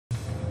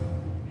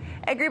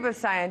A group of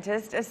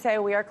scientists say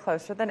we are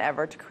closer than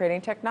ever to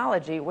creating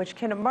technology which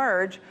can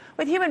merge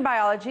with human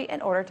biology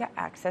in order to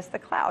access the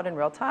cloud in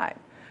real time.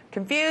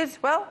 Confused?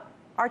 Well,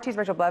 RT's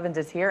Rachel Blevins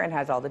is here and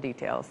has all the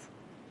details.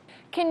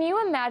 Can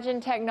you imagine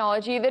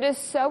technology that is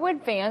so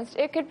advanced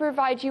it could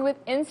provide you with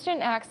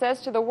instant access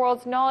to the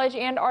world's knowledge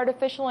and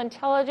artificial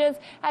intelligence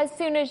as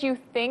soon as you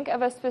think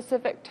of a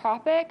specific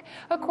topic?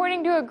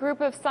 According to a group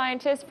of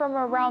scientists from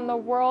around the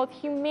world,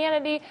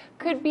 humanity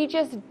could be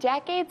just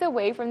decades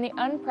away from the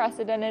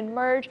unprecedented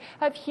merge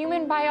of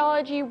human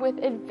biology with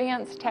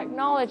advanced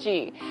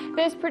technology.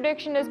 This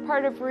prediction is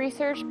part of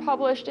research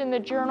published in the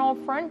journal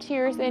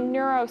Frontiers in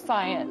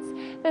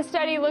Neuroscience. The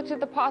study looked at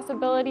the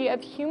possibility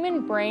of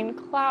human-brain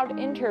cloud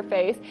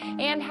interface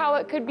and how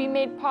it could be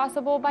made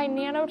possible by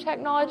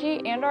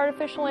nanotechnology and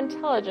artificial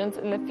intelligence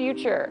in the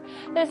future.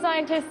 The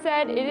scientists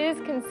said it is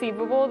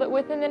conceivable that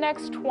within the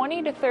next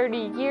 20 to 30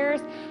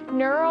 years,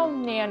 neural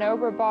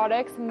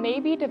nanorobotics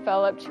may be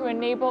developed to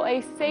enable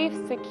a safe,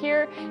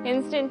 secure,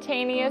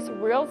 instantaneous,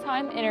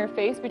 real-time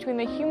interface between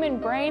the human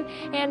brain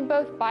and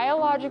both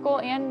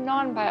biological and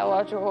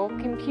non-biological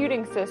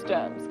computing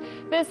systems.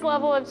 This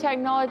level of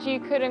technology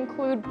could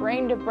include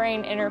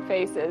brain-to-brain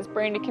interfaces,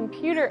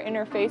 brain-to-computer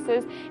interfaces,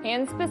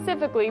 and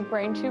specifically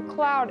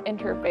brain-to-cloud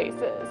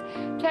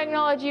interfaces.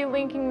 Technology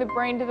linking the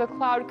brain to the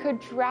cloud could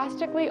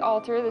drastically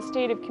alter the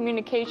state of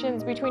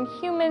communications between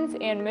humans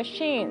and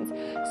machines.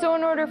 So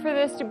in order for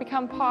this to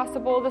become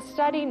possible, the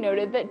study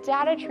noted that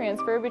data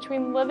transfer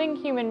between living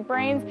human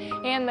brains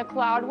and the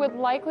cloud would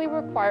likely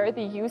require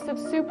the use of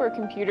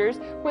supercomputers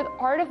with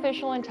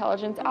artificial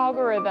intelligence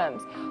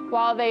algorithms.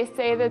 While they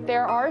say that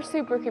there are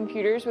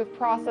supercomputers with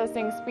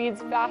processing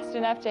speeds fast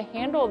enough to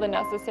handle the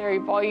necessary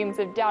volumes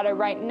of data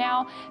right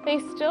now, they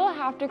still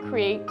have to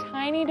create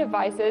tiny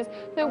devices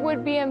that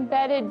would be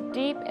embedded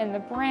deep in the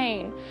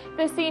brain.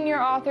 The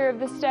senior author of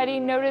the study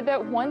noted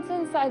that once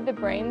inside the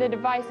brain, the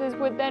devices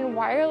would then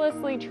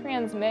wirelessly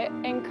transmit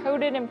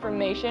encoded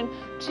information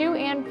to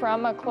and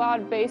from a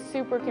cloud-based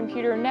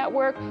supercomputer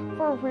network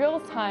for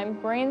real-time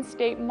brain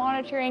state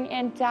monitoring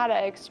and data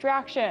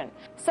extraction.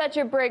 Such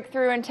a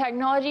breakthrough in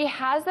technology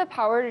has the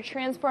power to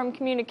transform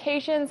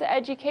communications,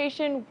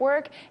 education,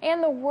 work,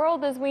 and the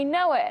world as we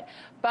know it.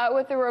 But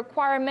with the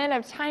requirement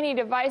of tiny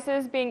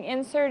devices being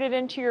inserted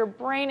into your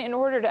brain in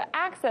order to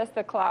access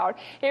the cloud,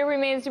 it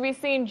remains to be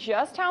seen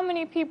just how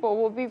many people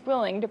will be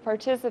willing to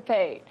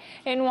participate.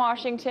 In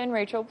Washington,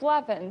 Rachel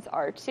Blevins,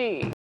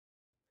 RT.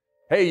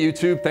 Hey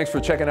YouTube, thanks for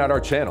checking out our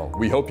channel.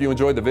 We hope you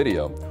enjoyed the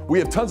video. We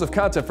have tons of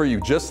content for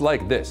you just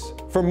like this.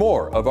 For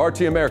more of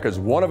RT America's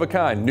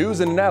one-of-a-kind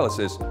news and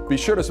analysis, be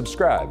sure to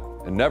subscribe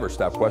and never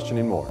stop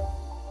questioning more.